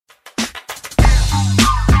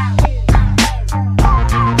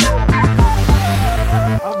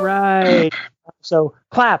So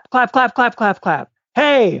clap, clap, clap, clap, clap, clap.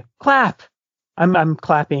 Hey, clap. I'm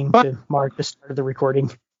clapping to mark the start of the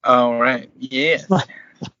recording. All right. Yes.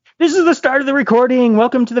 This is the start of the recording.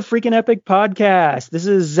 Welcome to the Freaking Epic Podcast. This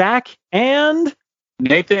is Zach and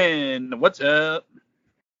Nathan. What's up?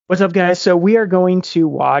 What's up, guys? So we are going to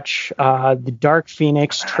watch the Dark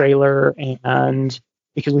Phoenix trailer, and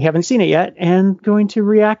because we haven't seen it yet, and going to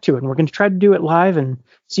react to it. And we're going to try to do it live and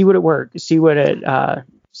see what it works,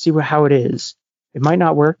 how it is. It might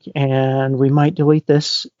not work, and we might delete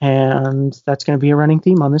this, and that's going to be a running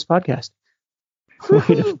theme on this podcast. We're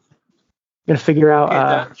going to figure out.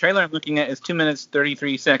 Okay, the trailer I'm looking at is 2 minutes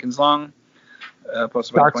 33 seconds long.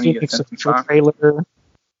 Posted by Dark Phoenix trailer,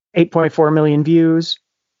 8.4 million views.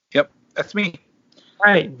 Yep, that's me.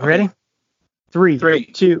 All right, okay. Ready? Three,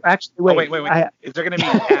 two. Actually, wait. Wait. Is there going to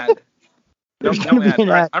be an ad? No ad.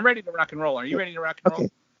 Right. I'm ready to rock and roll. Are you ready to rock and roll?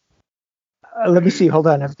 Okay. Let me see. Hold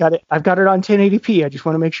on. I've got it on 1080p. I just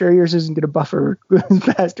want to make sure yours isn't going to buffer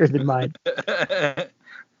faster than mine.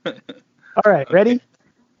 All right. Ready?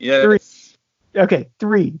 Yeah. Okay.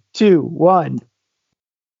 3, 2, 1.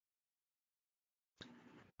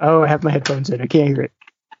 Oh, I have my headphones in. I can't hear it.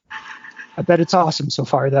 I bet it's awesome so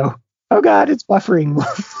far, though. Oh, God, it's buffering.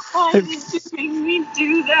 Why did you make me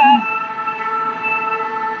do that?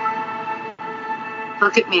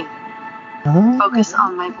 Look at me. Focus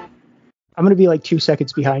on my voice. I'm going to be like 2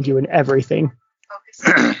 seconds behind you in everything.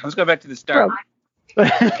 Let's go back to the start.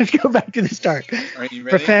 Let's go back to the start. Are you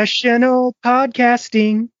ready? Professional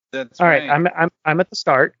podcasting. That's all right. I'm at the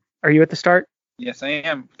start. Are you at the start? Yes, I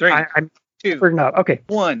am. 3, I'm 2, no. Okay.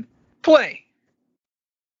 1, play.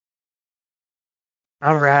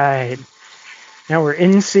 All right. Now we're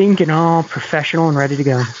in sync and all professional and ready to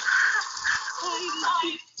go.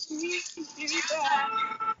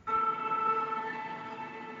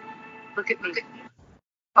 Look at me.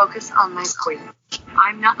 Focus on my queen.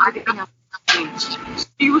 I'm not giving up.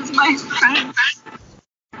 She was my friend.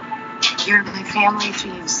 You're my family,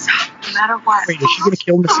 James. No matter what. Wait, is she gonna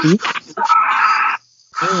kill Mystique?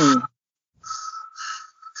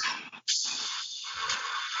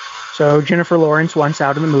 So Jennifer Lawrence wants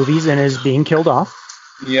out in the movies and is being killed off.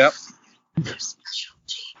 Yep.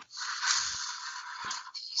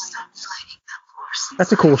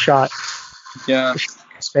 That's a cool shot. Yeah.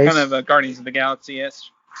 Space. Kind of a Guardians of the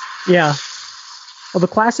Galaxy-ish. Yeah. Well, the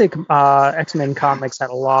classic X-Men comics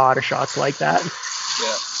had a lot of shots like that.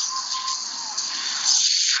 Yeah.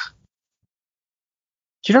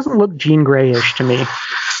 She doesn't look Jean Grey-ish to me.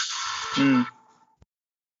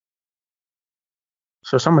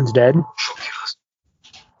 So someone's dead.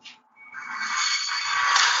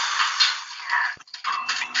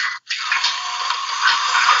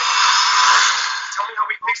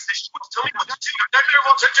 Tell me what to do. Tell me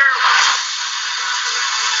what to do.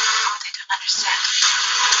 They don't understand.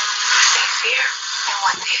 They fear and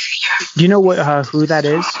what they fear. Do you know who that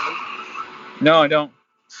is? No, I don't.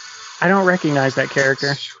 I don't recognize that character.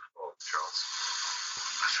 I'm trying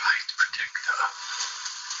to protect her.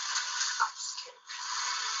 I'm scared.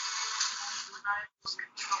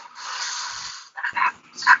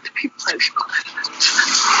 Have to be pleasure.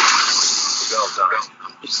 Well done.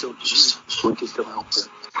 You're so genius. We can still help her.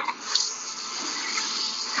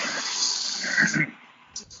 To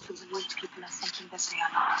the words people are thinking that they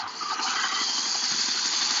are not.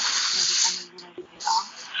 Every time we realize they are.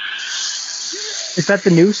 Is that the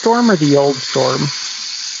new Storm or the old Storm?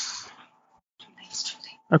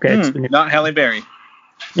 Okay, it's the new. Not Halle Berry.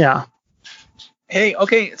 Yeah. Hey,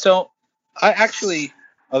 okay, so I actually...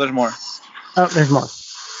 Oh, there's more. Oh, there's more.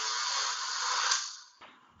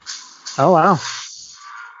 Oh, wow.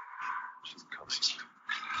 She's coming.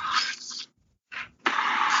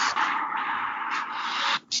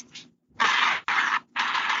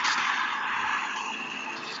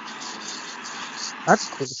 That's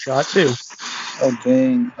a cool shot, too. Oh,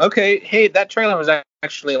 dang. Okay, hey, that trailer was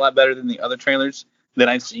actually a lot better than the other trailers that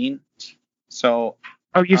I've seen. So...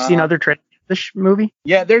 Oh, you've seen other trailers of this movie?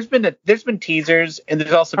 Yeah, there's been teasers, and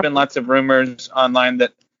there's also been lots of rumors online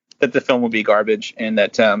that the film will be garbage and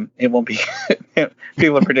that it won't be.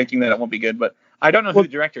 People are predicting that it won't be good, but I don't know who the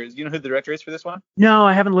director is. Do you know who the director is for this one? No,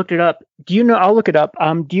 I haven't looked it up. Do you know? I'll look it up.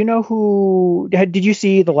 Do you know who? Did you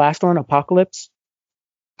see the last one, Apocalypse?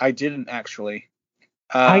 I didn't actually.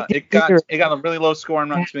 It got a really low score on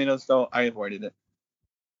Rotten Tomatoes, so I avoided it.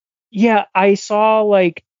 Yeah, I saw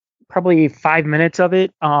like probably 5 minutes of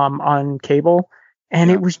it on cable,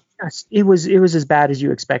 and it was as bad as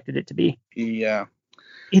you expected it to be. Yeah.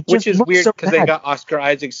 Which is weird because they got Oscar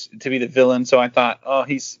Isaacs to be the villain, so I thought, oh,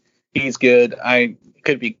 he's good. I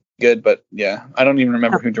could be good, but yeah, I don't even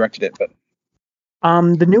remember who directed it. But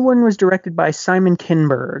The new one was directed by Simon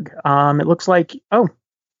Kinberg. It looks like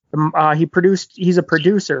he's a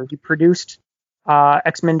producer. He produced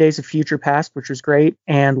X-Men Days of Future Past, which was great,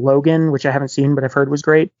 and Logan, which I haven't seen but I've heard was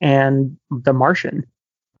great, and The Martian.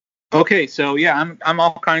 Okay, so yeah, I'm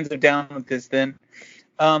all kinds of down with this then.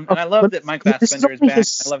 And I love that Michael Fassbender is back.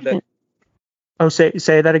 I love that. Oh,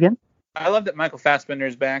 say that again. I love that Michael Fassbender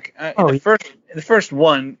is back. In the first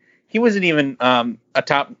one, he wasn't even an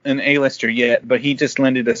A-lister yet, but he just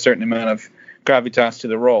lended a certain amount of gravitas to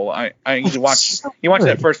the role. You watch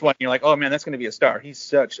that first one, and you're like, oh man, that's going to be a star. He's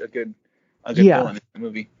such a good villain in the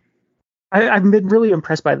movie. I've been really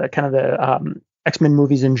impressed by the kind of the X-Men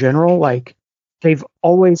movies in general. Like, they've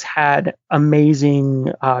always had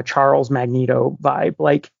amazing Charles Magneto vibe.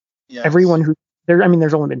 Like, everyone who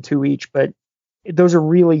there's only been 2 each, but those are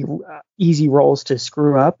really easy roles to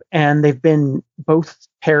screw up, and both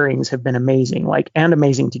pairings have been amazing, and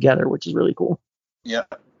amazing together, which is really cool. Yeah.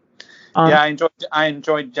 I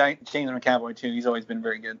enjoyed James McAvoy too. He's always been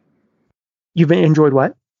very good. You've enjoyed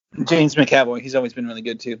what? James McAvoy. He's always been really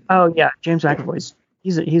good too. Oh yeah, James McAvoy's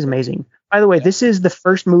he's amazing. By the way, this is the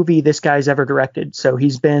first movie this guy's ever directed, so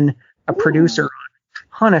he's been a producer on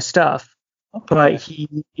a ton of stuff. Okay. But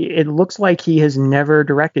it looks like he has never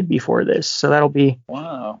directed before this, so that'll be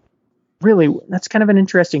really, that's kind of an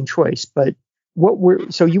interesting choice. But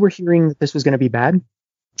so you were hearing that this was going to be bad?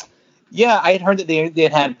 Yeah, I had heard that they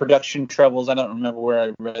had production troubles. I don't remember where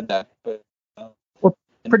I read that, but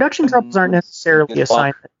production troubles aren't necessarily a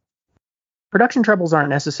sign. Production troubles aren't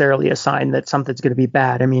necessarily a sign that something's going to be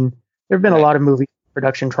bad. I mean, there have been a lot of movie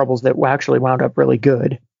production troubles that actually wound up really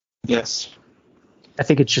good. Yes. I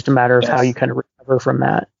think it's just a matter of how you kind of recover from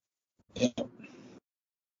that. Yeah.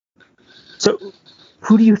 So,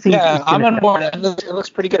 who do you think? Yeah, I'm on board. It looks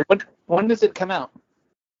pretty good. When does it come out?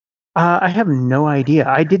 I have no idea.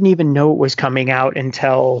 I didn't even know it was coming out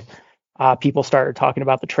until people started talking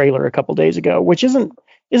about the trailer a couple days ago, which isn't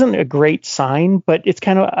a great sign, but it's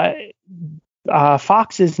kind of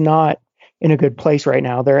Fox is not in a good place right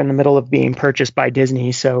now. They're in the middle of being purchased by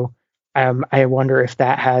Disney, so. I wonder if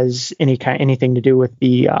that has anything to do with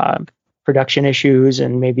the production issues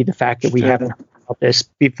and maybe the fact that we haven't heard about this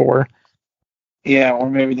before. Yeah, or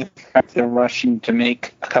maybe the fact they're rushing to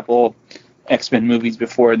make a couple X-Men movies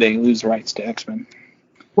before they lose rights to X-Men.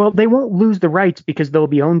 Well, they won't lose the rights because they'll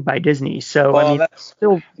be owned by Disney. So that's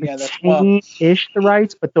still retain-ish the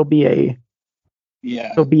rights, but they'll be a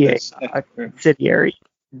subsidiary.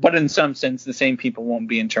 But in some sense, the same people won't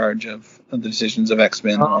be in charge of the decisions of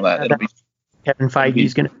X-Men and all that. It'll be Kevin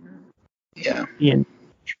Feige's going to. Yeah.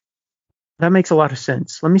 That makes a lot of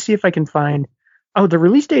sense. Let me see if I can find. Oh, the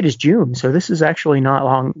release date is June, so this is actually not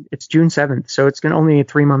long. It's June 7th, so it's only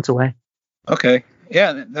 3 months away. Okay.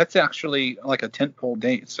 Yeah, that's actually like a tentpole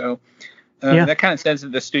date. So that kind of says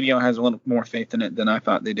that the studio has a little more faith in it than I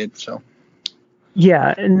thought they did. So.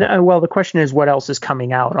 Yeah, and the question is, what else is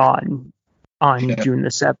coming out on June the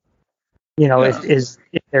 7th? If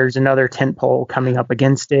there's another tentpole coming up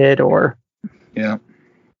against it, or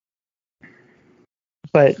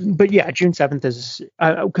but yeah, June 7th is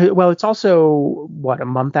it's also a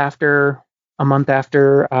month after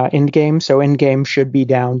Endgame, so Endgame should be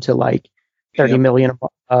down to like 30 million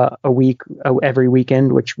a week every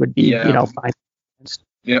weekend, which would be fine.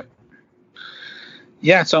 Yep.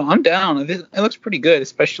 Yeah, so I'm down. It looks pretty good,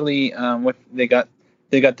 especially with they got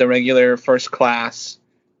the regular First Class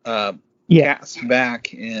cast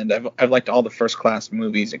back, and I've liked all the First Class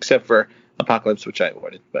movies except for Apocalypse, which I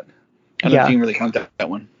avoided. But I don't know if you can really count that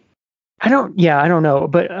one. I don't know.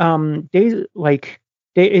 But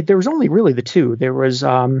there was only really the two. There was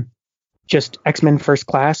just X-Men First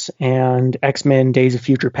Class and X-Men Days of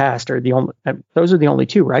Future Past those are the only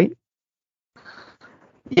two, right?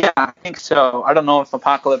 Yeah, I think so. I don't know if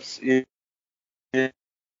Apocalypse is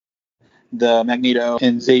the Magneto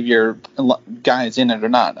and Xavier guys in it or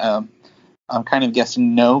not. I'm kind of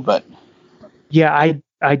guessing no, but yeah,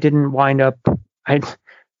 I didn't wind up. I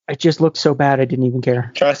just looked so bad I didn't even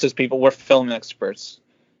care. Trust us, people. We're film experts.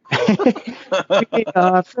 Film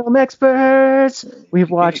experts. We've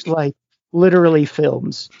watched literally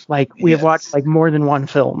films. We have watched more than one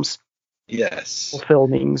films. Yes.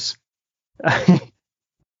 Filmings.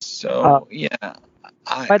 So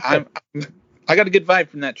I got a good vibe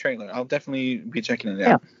from that trailer. I'll definitely be checking it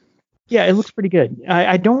out. Yeah, it looks pretty good.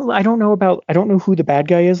 I don't know who the bad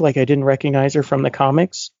guy is. I didn't recognize her from the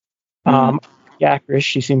comics. The actress,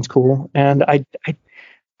 she seems cool, and I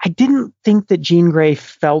didn't think that Jean Grey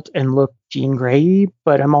felt and looked Jean Grey,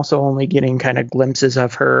 but I'm also only getting kind of glimpses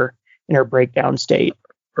of her in her breakdown state.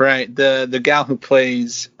 Right. The gal who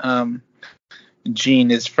plays Jean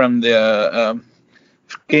is from the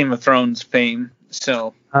Game of Thrones fame.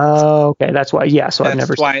 So. Oh, okay. That's why. Yeah. So I've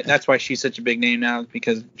never. That's why she's such a big name now,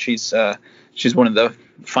 because she's one of the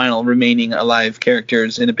final remaining alive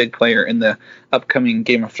characters and a big player in the upcoming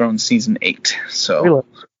Game of Thrones season 8. So. Really?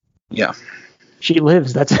 Yeah. She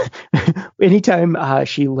lives. That's anytime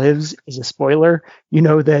she lives is a spoiler. You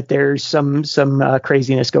know that there's some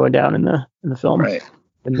craziness going down in the film, right?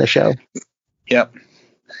 In the show. Yep.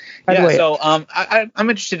 By the way, so I'm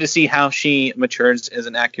interested to see how she matures as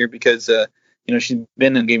an actor, because she's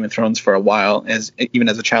been in Game of Thrones for a while, even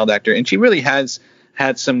as a child actor, and she really has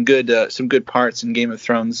had some good parts in Game of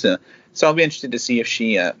Thrones. So I'll be interested to see if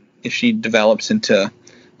she develops into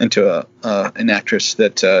an actress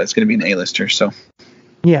that is going to be an A-lister. So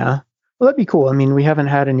yeah, well, that'd be cool. I mean, we haven't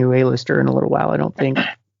had a new A-lister in a little while, I don't think.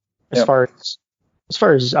 As far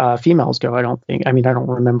as females go, I don't think. I mean, I don't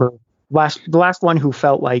remember. The last one who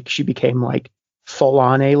felt like she became like full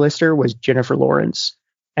on A-lister was Jennifer Lawrence,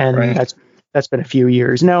 and that's been a few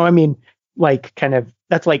years. No, I mean, like kind of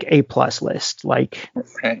that's like A+ list, like.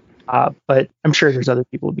 Right. But I'm sure there's other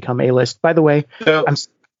people who become A-list. By the way, so, is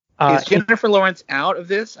Jennifer Lawrence out of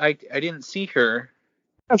this? I didn't see her.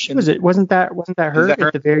 Oh, she was. It wasn't that her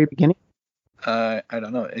at the very beginning? I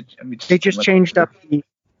don't know. They just changed up the.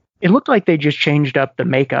 It looked like they just changed up the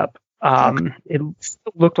makeup. It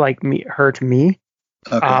still looked like her to me.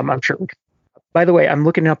 Okay. I'm sure. By the way, I'm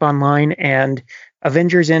looking up online, and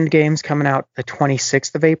Avengers Endgame's coming out the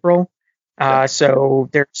 26th of April. So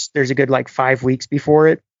there's a good like 5 weeks before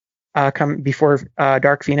it. Before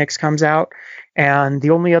Dark Phoenix comes out, and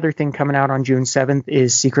the only other thing coming out on June 7th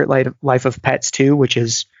is Secret Life of Pets 2, which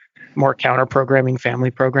is more counter programming,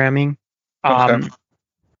 family programming. Okay.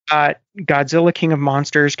 Godzilla King of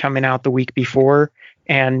Monsters coming out the week before,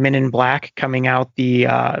 and Men in Black coming out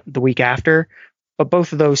the week after. But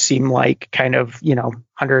both of those seem like kind of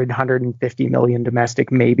 150 million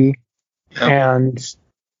domestic maybe, and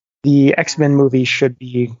the X-Men movie should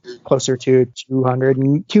be closer to 200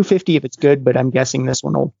 and 250 if it's good, but I'm guessing this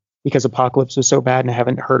one will, because Apocalypse was so bad and I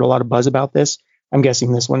haven't heard a lot of buzz about this, I'm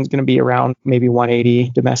guessing this one's going to be around maybe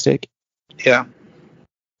 180 domestic. Yeah.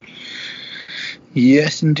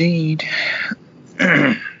 Yes, indeed.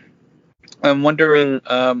 I'm wondering,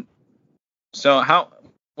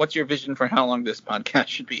 what's your vision for how long this podcast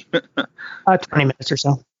should be? 20 minutes or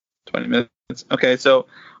so. 20 minutes. Okay, so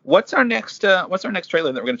what's our next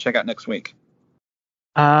trailer that we're going to check out next week?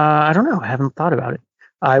 I don't know. I haven't thought about it.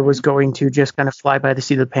 I was going to just kind of fly by the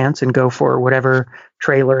seat of the pants and go for whatever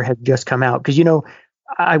trailer had just come out, because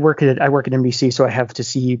I work at NBC, so I have to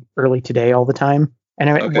see early today all the time,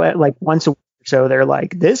 and like once a week or so they're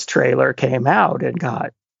like, this trailer came out and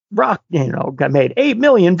got made 8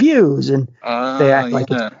 million views, and they act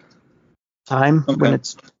like it's time when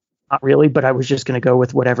it's not really. But I was just going to go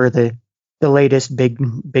with whatever the latest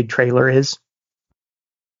big trailer is.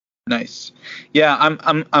 Nice. Yeah,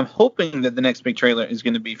 I'm hoping that the next big trailer is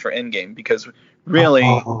going to be for Endgame, because really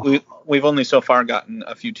we've only so far gotten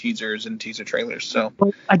a few teasers and teaser trailers. So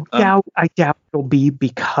I doubt it'll be,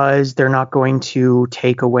 because they're not going to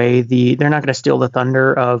they're not going to steal the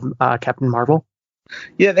thunder of Captain Marvel.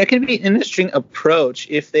 Yeah, that could be an interesting approach.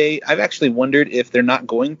 I've actually wondered if they're not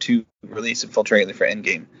going to release a full trailer for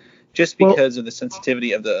Endgame, just because of the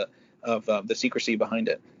sensitivity of the secrecy behind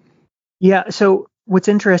it. Yeah. So what's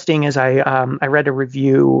interesting is I read a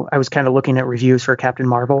review. I was kind of looking at reviews for Captain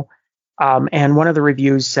Marvel, and one of the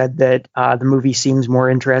reviews said that the movie seems more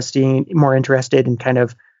interested in kind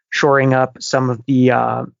of shoring up some of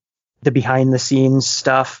the behind the scenes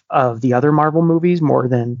stuff of the other Marvel movies more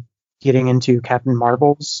than getting into Captain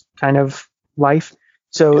Marvel's kind of life.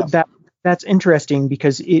 So that's interesting,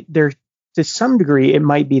 because there to some degree it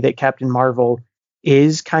might be that Captain Marvel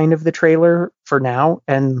is kind of the trailer for now,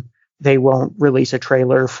 and they won't release a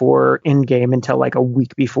trailer for Endgame until like a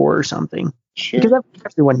week before or something. Sure. Because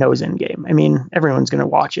everyone knows Endgame. I mean, everyone's going to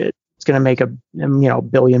watch it. It's going to make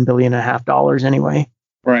 $1 billion and a half anyway.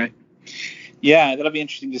 Right. Yeah, that'll be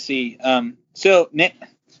interesting to see. So Nick,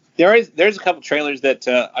 there's a couple trailers that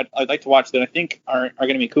I'd like to watch that I think are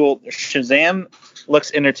going to be cool. Shazam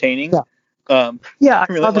looks entertaining. Yeah. I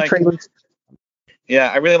really saw the trailers. Yeah,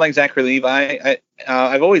 I really like Zachary Levi.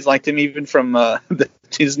 I've always liked him, even from the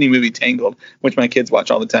Disney movie Tangled, which my kids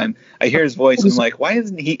watch all the time. I hear his voice and I'm like, why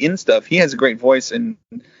isn't he in stuff? He has a great voice, and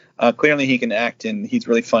clearly he can act, and he's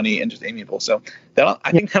really funny and just amiable. So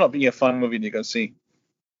I think that'll be a fun movie to go see.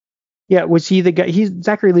 Yeah, was he the guy?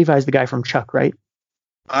 Zachary Levi's the guy from Chuck, right?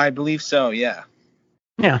 I believe so. Yeah.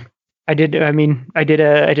 Yeah, I did. I mean, I did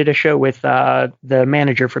a show with the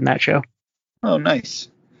manager from that show. Oh, nice.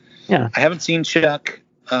 Yeah. I haven't seen Chuck.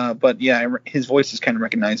 But yeah, his voice is kind of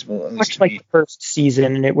recognizable. At least Much to like me. the first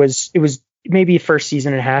season, and it was maybe first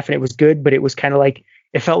season and a half, and it was good, but it was kind of like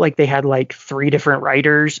it felt like they had like three different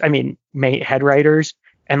writers. I mean, head writers,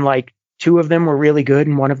 and like two of them were really good,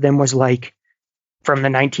 and one of them was like from the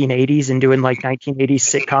 1980s and doing like 1980s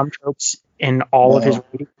sitcom tropes in all of his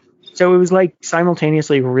writing. So it was like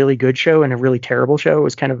simultaneously a really good show and a really terrible show. It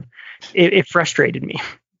was kind of it frustrated me.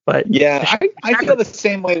 But yeah, I feel the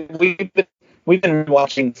same way. We've been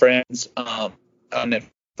watching Friends on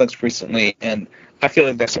Netflix recently, and I feel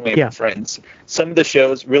like that's the way with Friends. Some of the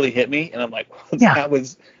shows really hit me, and I'm like, well, that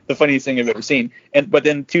was the funniest thing I've ever seen. But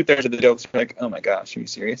then 2/3 of the jokes are like, oh my gosh, are you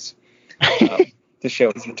serious? The show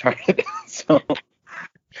is retarded. So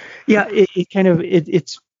yeah,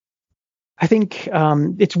 it's. I think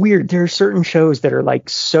it's weird. There are certain shows that are like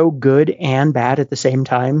so good and bad at the same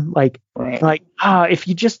time. If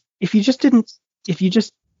you just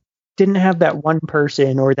didn't have that one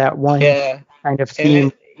person or that one kind of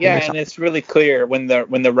theme. And it's really clear when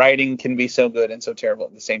the writing can be so good and so terrible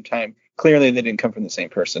at the same time. Clearly, they didn't come from the same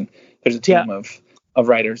person. There's a team of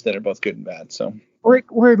writers that are both good and bad. So. Or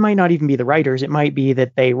it might not even be the writers. It might be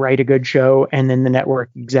that they write a good show and then the network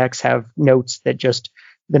execs have notes that just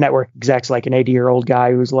the network execs like an 80-year-old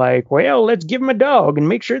guy who's like, well, let's give him a dog and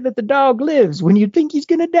make sure that the dog lives when you think he's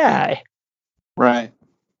going to die. Right.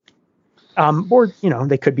 Or,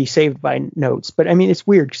 they could be saved by notes. But I mean, it's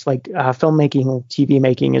weird because like filmmaking, TV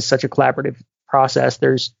making is such a collaborative process.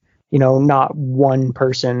 There's, not one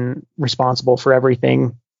person responsible for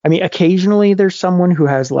everything. I mean, occasionally there's someone who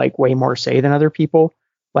has like way more say than other people,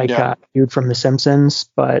 like dude from The Simpsons,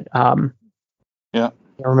 but I don't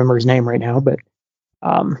remember his name right now, but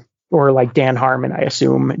or like Dan Harmon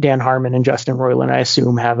and Justin Roiland, I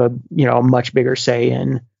assume have a much bigger say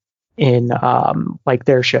in like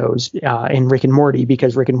their shows in Rick and Morty,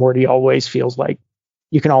 because Rick and Morty always feels like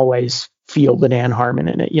you can always feel the Dan Harmon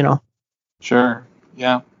in it, Sure.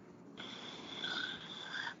 Yeah.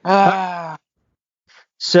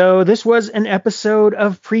 So this was an episode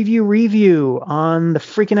of Preview Review on the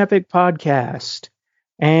Freaking Epic podcast.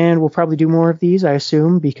 And we'll probably do more of these, I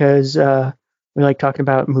assume, because we like talking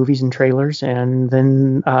about movies and trailers. And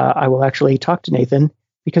then I will actually talk to Nathan,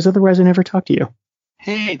 because otherwise I never talk to you.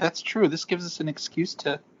 Hey, that's true. This gives us an excuse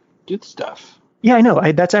to do stuff. Yeah, I know.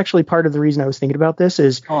 That's actually part of the reason I was thinking about this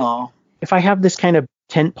is if I have this kind of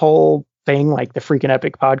tentpole thing like the Freaking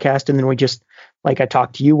Epic podcast, and then we just like I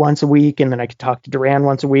talk to you once a week, and then I could talk to Duran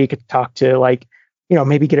once a week, I could talk to like,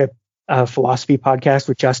 maybe get a philosophy podcast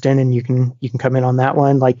with Justin, and you can come in on that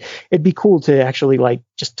one. Like it'd be cool to actually like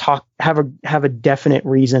just talk, have a definite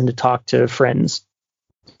reason to talk to friends.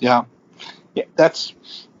 Yeah, that's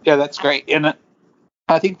great. And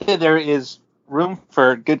I think that there is room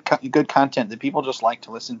for good content that people just like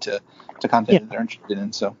to listen to content that they're interested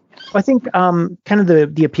in. So I think kind of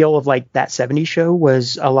the appeal of like that 70s show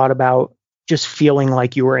was a lot about just feeling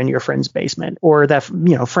like you were in your friend's basement, or that,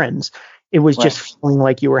 friends. It was just feeling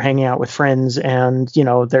like you were hanging out with friends, and,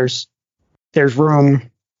 there's room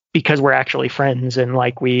because we're actually friends, and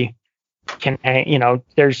like we can,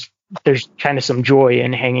 there's kind of some joy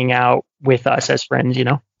in hanging out with us as friends,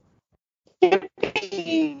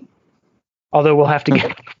 Although we'll have to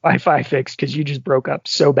get Wi-Fi fixed because you just broke up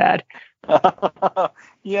so bad.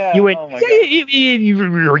 Yeah. You went, oh my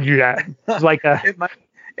yeah. It's like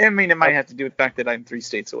it might have to do with the fact that I'm 3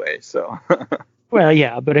 states away. So. Well,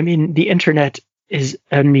 yeah, but I mean, the internet is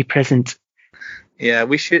omnipresent. Yeah,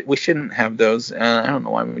 we shouldn't have those. I don't know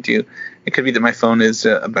why we do. It could be that my phone is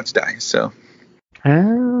about to die. So.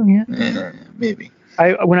 Oh yeah. Maybe.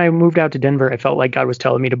 When I moved out to Denver, I felt like God was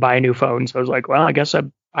telling me to buy a new phone. So I was like, well, I guess I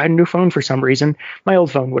had a new phone for some reason. My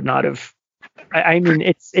old phone would not have. I mean,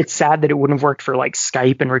 it's sad that it wouldn't have worked for like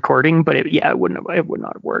Skype and recording, but it would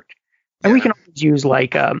not have worked. And we can always use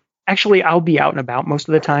like, actually, I'll be out and about most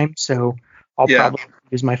of the time, so I'll probably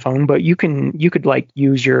use my phone. But you could like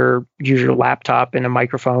use your laptop and a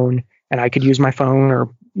microphone, and I could use my phone, or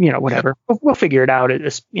whatever. We'll figure it out.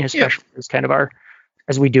 Especially as kind of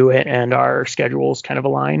as we do it and our schedules kind of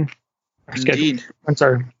align. Indeed.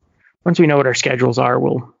 Once we know what our schedules are,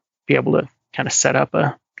 we'll be able to kind of set up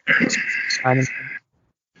a time.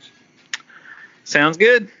 Sounds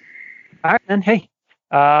good. All right, then. Hey,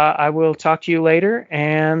 I will talk to you later.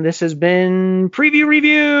 And this has been Preview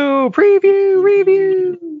Review.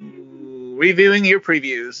 Reviewing your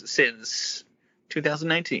previews since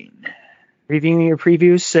 2019. Reviewing your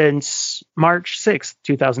previews since March 6th,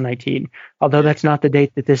 2019. Although that's not the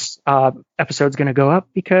date that this episode's going to go up,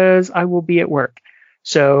 because I will be at work.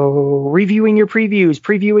 So reviewing your previews,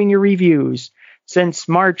 previewing your reviews since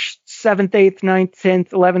March 7th, 8th, 9th, 10th,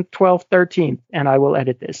 11th, 12th, 13th. And I will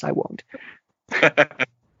edit this. I won't.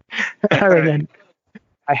 All right, then.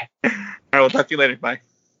 Bye. All right, we'll talk to you later. Bye.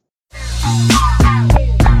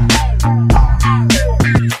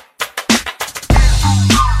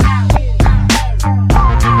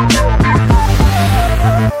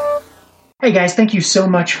 Hey guys, thank you so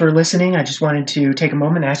much for listening. I just wanted to take a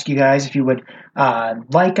moment and ask you guys if you would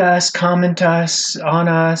like us, comment us, on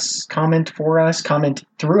us, comment for us, comment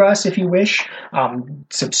through us if you wish,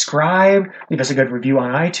 subscribe, leave us a good review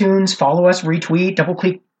on iTunes, follow us, retweet, double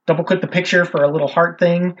click the picture for a little heart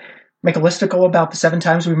thing, make a listicle about the 7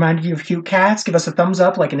 times we reminded you of cute cats, give us a thumbs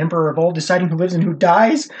up like an emperor of old deciding who lives and who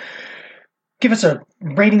dies, give us a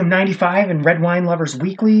rating of 95 in Red Wine Lovers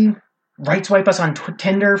Weekly, right swipe us on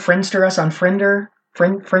Tinder, Friendster us on Friendster,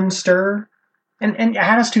 and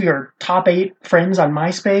add us to your top 8 friends on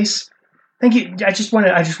MySpace. Thank you. I just want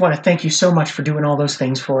to thank you so much for doing all those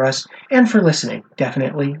things for us and for listening.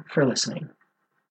 Definitely for listening.